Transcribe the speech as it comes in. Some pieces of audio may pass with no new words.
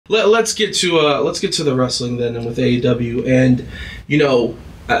let's get to the wrestling then, and with AEW. And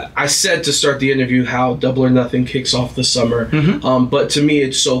I said to start the interview how Double or Nothing kicks off the summer. But to me,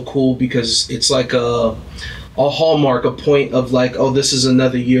 it's so cool because it's like a hallmark, a point of like, oh, this is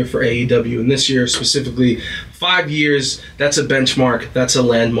another year for AEW, and this year specifically 5 years. That's a benchmark, that's a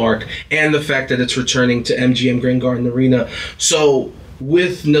landmark, and the fact that it's returning to MGM Grand Garden Arena. So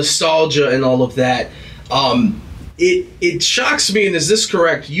with nostalgia and all of that, it shocks me, and is this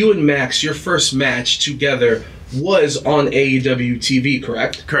correct? You and Max, your first match together was on AEW TV,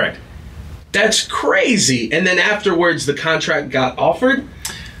 correct? Correct. That's crazy. And then afterwards, the contract got offered?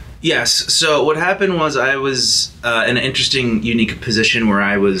 Yes. So what happened was I was in an interesting, unique position where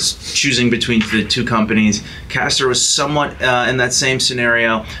I was choosing between the two companies. Caster was somewhat in that same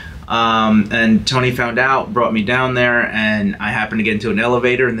scenario. And Tony found out, brought me down there, and I happened to get into an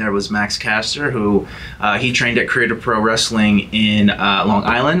elevator, and there was Max Caster, who he trained at Creative Pro Wrestling in Long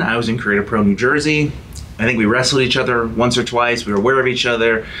Island. I was in Creative Pro New Jersey. I think we wrestled each other once or twice. We were aware of each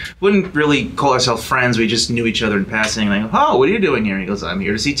other. Wouldn't really call ourselves friends. We just knew each other in passing. And I go, oh, what are you doing here? And he goes, I'm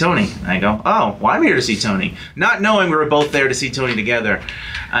here to see Tony. And I go, oh, well, I'm here to see Tony. Not knowing we were both there to see Tony together.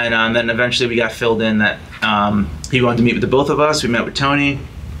 And then eventually we got filled in that he wanted to meet with the both of us. We met with Tony.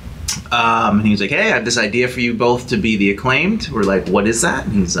 And he was like, hey, I have this idea for you both to be the Acclaimed. We're like, what is that?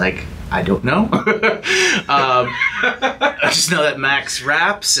 And he's like, I don't know. I just know that Max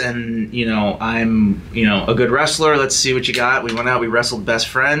raps, and I'm a good wrestler. Let's see what you got. We went out, we wrestled Best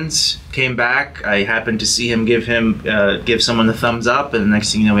Friends, came back. I happened to see him give someone the thumbs up, and the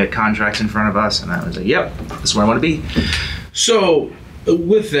next thing you know, we had contracts in front of us, and I was like, yep, that's where I want to be. So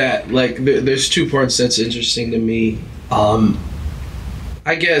with that, like, there's two parts that's interesting to me.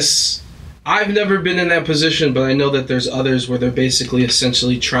 I guess I've never been in that position, but I know that there's others where they're basically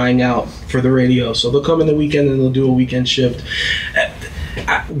essentially trying out for the radio. So they'll come in the weekend and they'll do a weekend shift.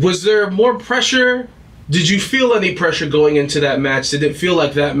 Was there more pressure? Did you feel any pressure going into that match? Did it feel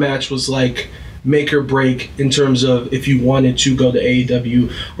like that match was like make or break in terms of if you wanted to go to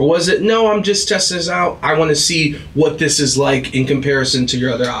AEW? Or was it, no, I'm just testing this out. I want to see what this is like in comparison to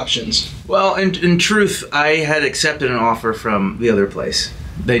your other options? Well, in truth, I had accepted an offer from the other place.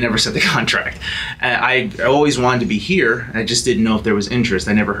 They never sent the contract. I always wanted to be here. I just didn't know if there was interest.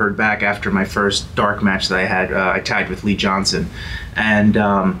 I never heard back after my first dark match that I had. I tagged with Lee Johnson. And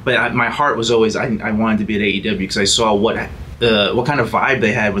but my heart was always, I wanted to be at AEW because I saw what kind of vibe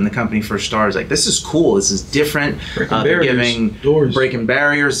they had when the company first started. Like, this is cool. This is different. They're breaking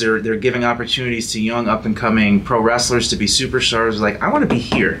barriers. They're giving opportunities to young, up-and-coming pro wrestlers to be superstars. Like, I want to be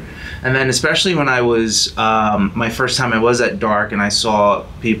here. And then especially when I was, my first time I was at Dark and I saw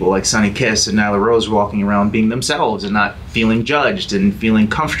people like Sonny Kiss and Nyla Rose walking around being themselves and not feeling judged and feeling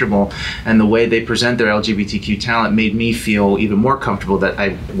comfortable. And the way they present their LGBTQ talent made me feel even more comfortable that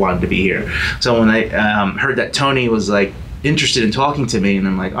I wanted to be here. So when I heard that Tony was like interested in talking to me, and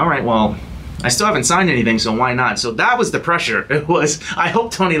I'm like, all right, well, I still haven't signed anything, so why not? So that was the pressure. It was, I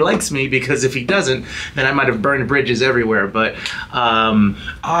hope Tony likes me, because if he doesn't, then I might have burned bridges everywhere. But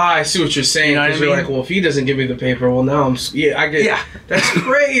I see what you're saying. Because you're like, well, if he doesn't give me the paper, well, now I get. Yeah, that's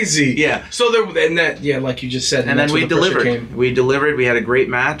crazy. Yeah. So like you just said, and then we delivered. We delivered. We had a great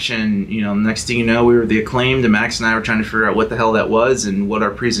match, and next thing you know, we were the Acclaimed. And Max and I were trying to figure out what the hell that was and what our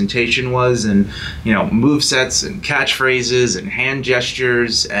presentation was, and move sets and catchphrases and hand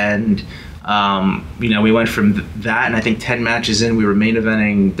gestures and. We went from that, and I think 10 matches in, we were main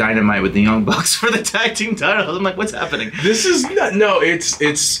eventing Dynamite with the Young Bucks for the tag team titles. I'm like, what's happening? This is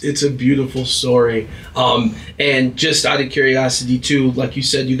it's a beautiful story. And just out of curiosity too, like you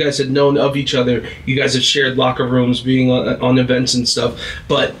said, you guys had known of each other. You guys had shared locker rooms, being on events and stuff.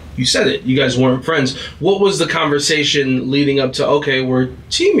 But you said it, you guys weren't friends. What was the conversation leading up to, okay, we're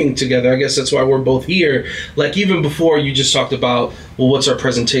teaming together? I guess that's why we're both here. Like, even before, you just talked about, well, what's our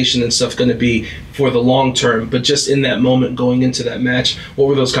presentation and stuff going to be for the long term? But just in that moment going into that match, what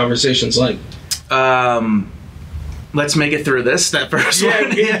were those conversations like? Let's make it through this, that first one.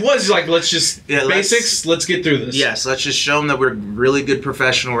 It was like, basics, let's get through this. Yes, let's just show them that we're really good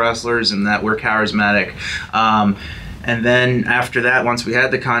professional wrestlers and that we're charismatic. And then after that, once we had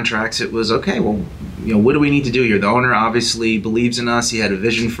the contracts, it was, okay, well, what do we need to do here? The owner obviously believes in us. He had a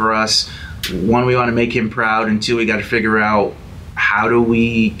vision for us. One, we want to make him proud. And two, we got to figure out, how do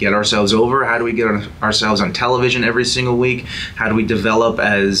we get ourselves over? How do we get ourselves on television every single week? How do we develop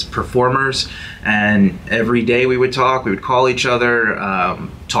as performers? And every day we would talk, we would call each other,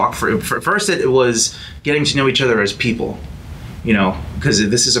 talk for first it was getting to know each other as people, because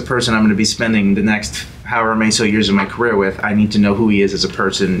this is a person I'm going to be spending the next however many years of my career with. I need to know who he is as a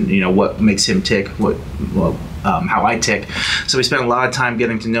person, what makes him tick, what how I tick. So we spent a lot of time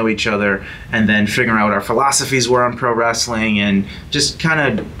getting to know each other and then figuring out what our philosophies were on pro wrestling and just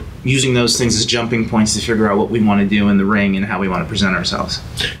kind of using those things as jumping points to figure out what we want to do in the ring and how we want to present ourselves.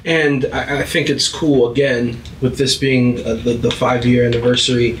 And I think it's cool, again, with this being the 5-year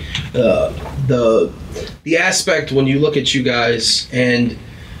anniversary, the aspect when you look at you guys, and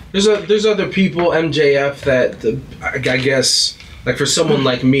there's other people, MJF, that I guess, like for someone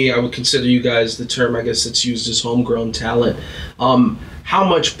like me, I would consider you guys, the term I guess that's used as homegrown talent. How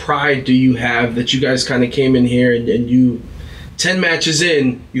much pride do you have that you guys kind of came in here and you, 10 matches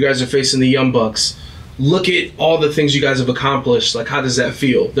in, you guys are facing the Young Bucks. Look at all the things you guys have accomplished. Like, how does that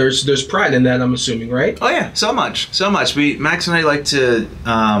feel? There's pride in that, I'm assuming, right? Oh yeah, so much. Max and I like to,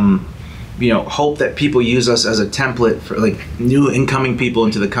 hope that people use us as a template for like new incoming people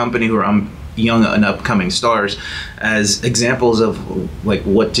into the company who are young and upcoming stars, as examples of like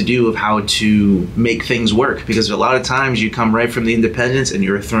what to do, of how to make things work, because a lot of times you come right from the independents and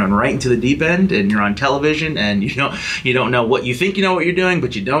you're thrown right into the deep end and you're on television and you don't know what you think you know what you're doing,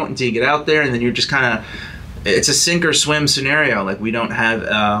 but you don't until you get out there, and then you're just kind of, it's a sink or swim scenario. Like we don't have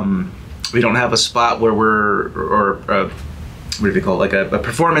a spot where what do we call it? Like a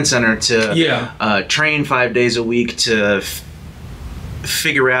performance center to train 5 days a week to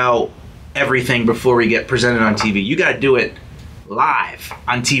figure out everything before we get presented on TV. You got to do it live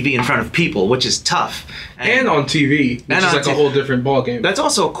on TV in front of people, which is tough. And on TV, which is like a whole different ballgame. That's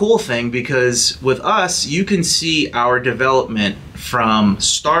also a cool thing, because with us, you can see our development from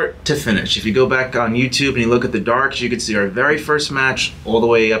start to finish. If you go back on YouTube and you look at the darks, you can see our very first match all the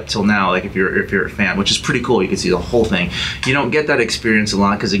way up till now, like if you're a fan, which is pretty cool. You can see the whole thing. You don't get that experience a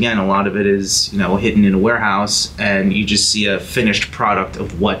lot, because again, a lot of it is hidden in a warehouse, and you just see a finished product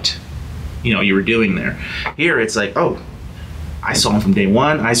of what you were doing there. Here it's like, oh, I saw him from day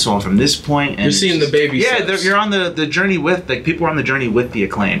one, I saw him from this point, and you're seeing the baby steps. You're on the journey with, like, people are on the journey with the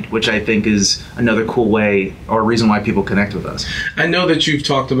Acclaimed, which I think is another cool way or reason why people connect with us. I know that you've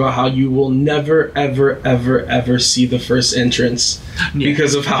talked about how you will never ever see the first entrance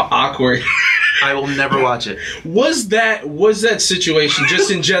because of how awkward. I will never watch it. Was that situation,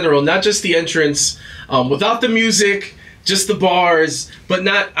 just in general, not just the entrance, without the music, just the bars, but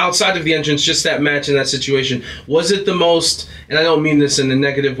not outside of the entrance, just that match and that situation, was it the most, and I don't mean this in a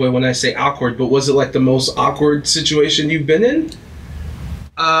negative way when I say awkward, but was it like the most awkward situation you've been in?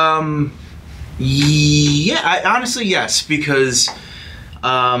 Yeah, honestly, yes, because,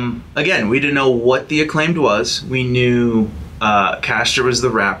 again, we didn't know what the Acclaimed was. We knew Castor was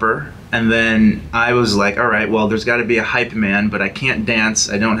the rapper. And then I was like, all right, well, there's got to be a hype man, but I can't dance.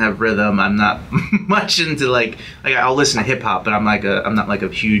 I don't have rhythm. I'm not much into like I'll listen to hip hop, but I'm not like a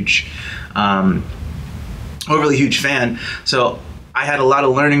huge, overly huge fan. So I had a lot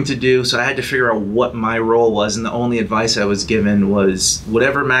of learning to do. So I had to figure out what my role was, and the only advice I was given was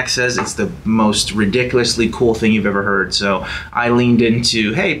whatever Max says, it's the most ridiculously cool thing you've ever heard. So I leaned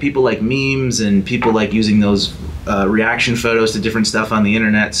into, hey, people like memes and people like using those reaction photos to different stuff on the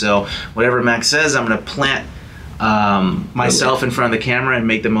internet. So whatever Max says, I'm going to plant myself in front of the camera and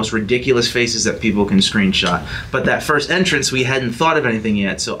make the most ridiculous faces that people can screenshot. But that first entrance, we hadn't thought of anything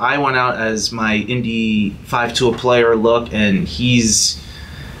yet. So I went out as my indie 5-tool player look, and he's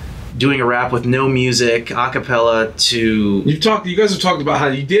doing a rap with no music, acapella to... You guys have talked about how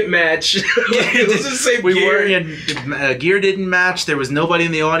you didn't match. Gear didn't match. There was nobody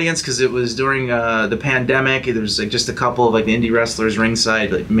in the audience because it was during the pandemic. There was like just a couple of like the indie wrestlers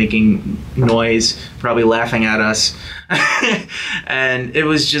ringside, like making noise, probably laughing at us. And it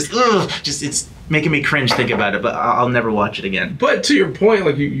was just it's making me cringe think about it, but I'll never watch it again. But to your point,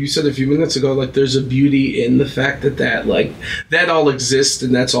 like you said a few minutes ago, like there's a beauty in the fact that all exists,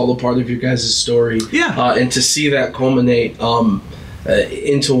 and that's all a part of your guys' story. Yeah. And to see that culminate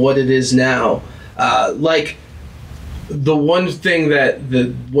into what it is now, like the one thing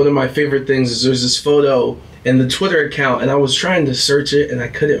one of my favorite things is there's this photo in the Twitter account, and I was trying to search it and I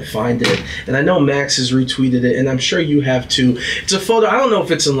couldn't find it, and I know Max has retweeted it, and I'm sure you have too. It's a photo, I don't know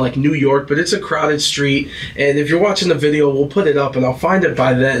if it's in like New York, but it's a crowded street, and if you're watching the video, we'll put it up and I'll find it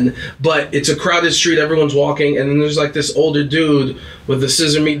by then, but it's a crowded street, everyone's walking, and then there's like this older dude with the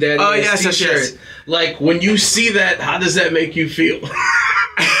Scissor Me Daddy t-shirt. Yes. Like, when you see that, how does that make you feel?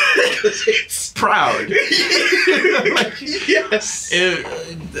 It's proud. Like, yes.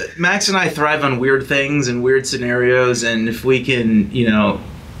 Max and I thrive on weird things and weird scenarios, and if we can,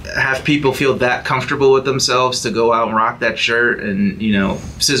 have people feel that comfortable with themselves to go out and rock that shirt and,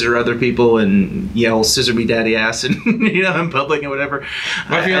 scissor other people and yell "Scissor Me Daddy ass" and in public and whatever.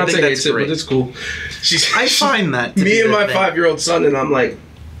 My fiance hates it, but it's cool. I find that to me and my 5-year-old son, and I'm like,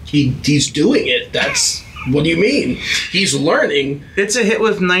 he's doing it. That's What do you mean? He's learning. It's a hit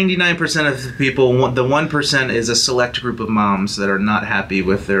with 99% of the people. The 1% is a select group of moms that are not happy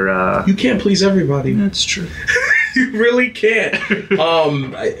with their... You can't please everybody. That's true. You really can't.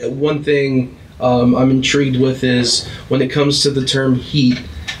 One thing I'm intrigued with is when it comes to the term heat,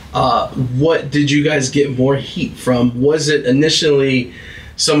 what did you guys get more heat from? Was it initially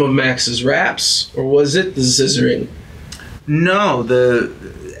some of Max's raps, or was it the scissoring? No,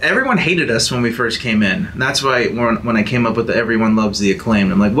 everyone hated us when we first came in. And that's why when I came up with the everyone loves the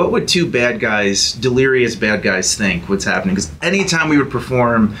Acclaimed, I'm like, what would two bad guys, delirious bad guys, think what's happening? Because anytime we would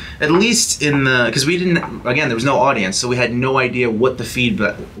perform, at least because we didn't, again, there was no audience, so we had no idea what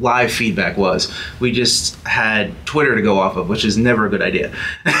the live feedback was. We just had Twitter to go off of, which is never a good idea.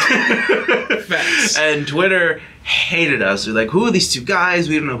 Facts. And Twitter hated us. They're like, who are these two guys?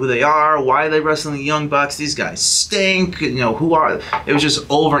 We don't know who they are. Why are they wrestling the Young Bucks? These guys stink. Who are... It was just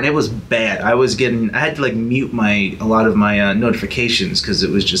over, and it was bad. I had to mute a lot of my notifications because it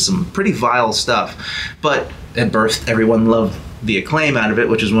was just some pretty vile stuff. But it birthed everyone loved the Acclaim out of it,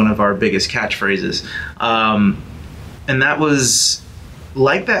 which is one of our biggest catchphrases. And that was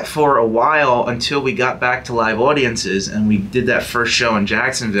like that for a while until we got back to live audiences, and we did that first show in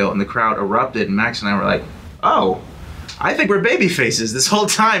Jacksonville, and the crowd erupted, and Max and I were like, oh, I think we're baby faces this whole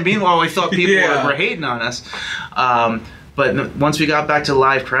time. Meanwhile, we thought people were hating on us. But once we got back to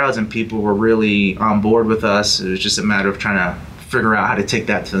live crowds and people were really on board with us, it was just a matter of trying to figure out how to take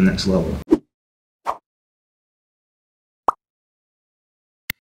that to the next level.